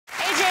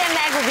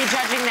Meg will be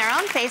judging their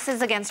own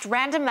faces against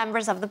random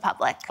members of the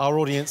public. Our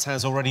audience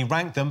has already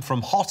ranked them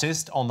from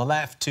hottest on the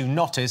left to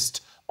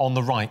nottest on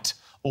the right.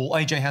 All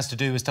AJ has to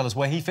do is tell us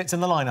where he fits in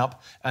the lineup,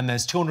 and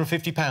there's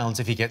 £250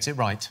 if he gets it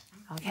right.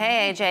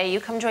 OK, AJ, you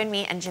come join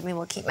me, and Jimmy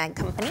will keep Meg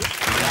company.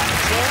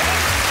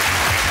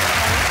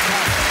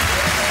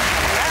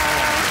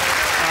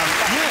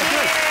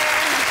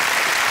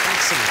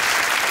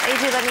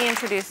 AJ, let me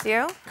introduce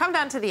you. Come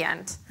down to the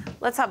end.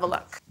 Let's have a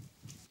look.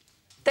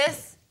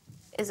 This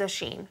is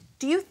Oisin.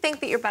 Do you think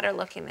that you're better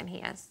looking than he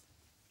is?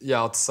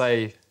 Yeah, I'd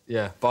say,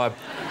 yeah, by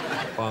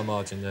a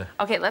margin, yeah.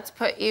 OK, let's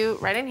put you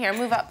right in here.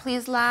 Move up,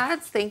 please,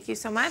 lads. Thank you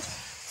so much.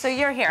 So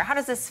you're here. How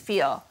does this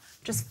feel?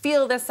 Just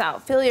feel this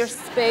out. Feel your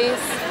space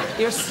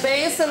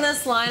in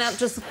this lineup.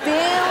 Just feel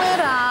it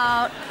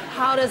out.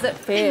 How does it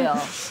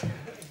feel?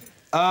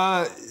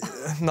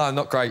 No,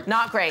 not great.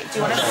 Not great. Do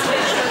you want to switch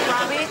with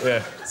Robbie?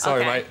 Yeah,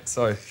 sorry, Okay. mate,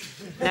 sorry.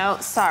 No,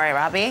 sorry,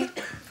 Robbie.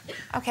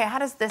 OK, how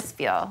does this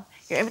feel?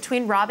 You're in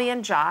between Robbie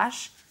and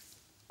Josh.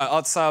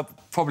 I'd say I'm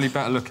probably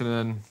better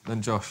looking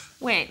than Josh.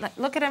 Wait,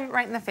 look at him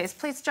right in the face.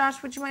 Please,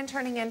 Josh, would you mind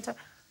turning into...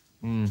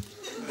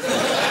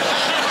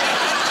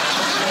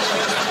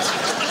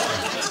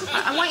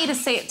 I want you to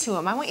say it to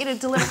him. I want you to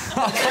deliver...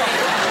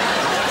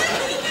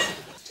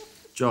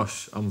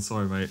 Josh, I'm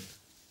sorry, mate,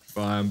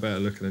 but I am better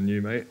looking than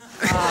you, mate.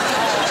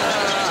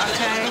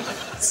 OK.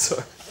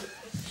 So,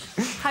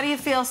 How do you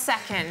feel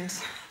second?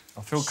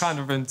 I feel kind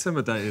of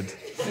intimidated.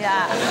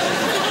 Yeah.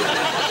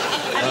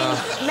 I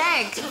mean,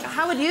 Meg,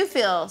 how would you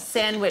feel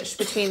sandwiched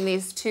between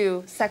these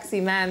two sexy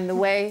men, the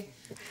way...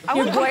 I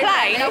wouldn't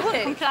complain. I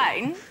wouldn't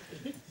complain.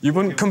 You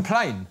wouldn't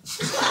complain?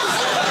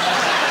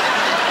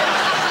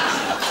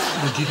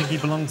 Well, do you think he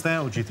belongs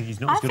there, or do you think he's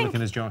not as good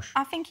looking as Josh?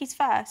 I think he's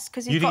first,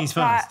 because You he's think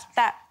got he's first?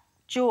 that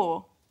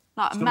jaw,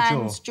 like a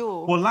man's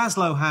jaw. Well,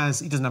 Laszlo has...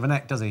 He doesn't have a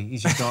neck, does he?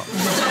 He's just got...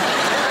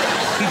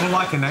 People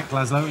like a neck,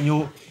 Laszlo, and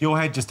your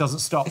head just doesn't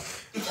stop. It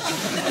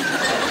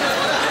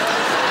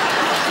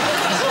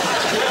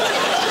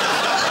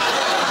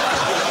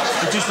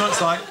just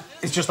looks like...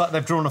 It's just like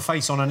they've drawn a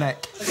face on a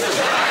neck. And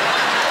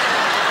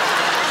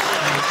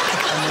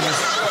then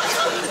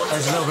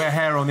there's a little bit of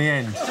hair on the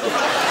end.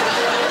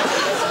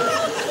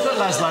 Look,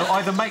 Laszlo,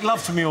 either make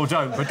love to me or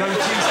don't, but don't tease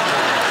me.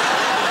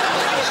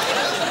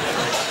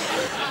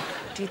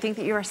 Do you think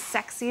that you are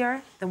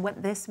sexier than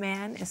what this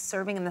man is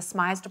serving in the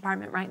Smize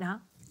department right now?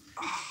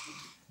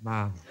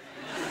 Man.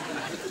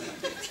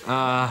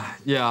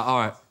 Yeah, all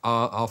right.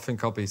 I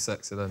think I'll be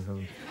sexy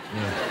then.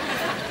 Yeah.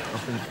 I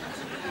think...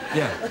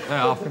 Yeah,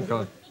 I think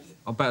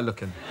I'm better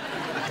looking.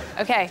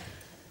 OK.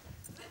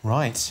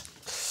 Right.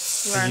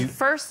 You are in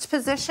first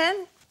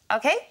position.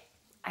 OK.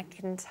 I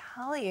can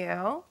tell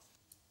you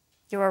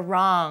you're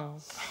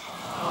wrong.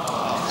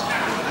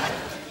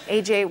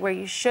 AJ, where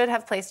you should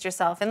have placed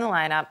yourself in the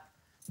lineup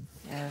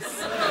is...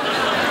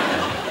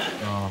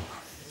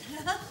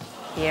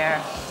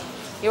 Here.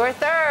 You are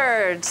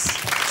third.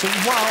 So,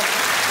 well,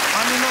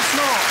 I mean, that's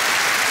not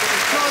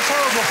a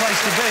terrible place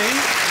to be.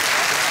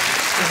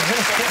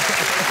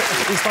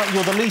 It's like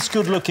you're the least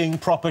good-looking,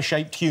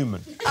 proper-shaped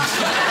human.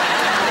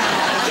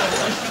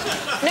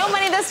 No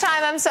money this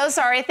time. I'm so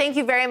sorry. Thank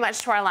you very much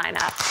to our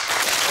lineup.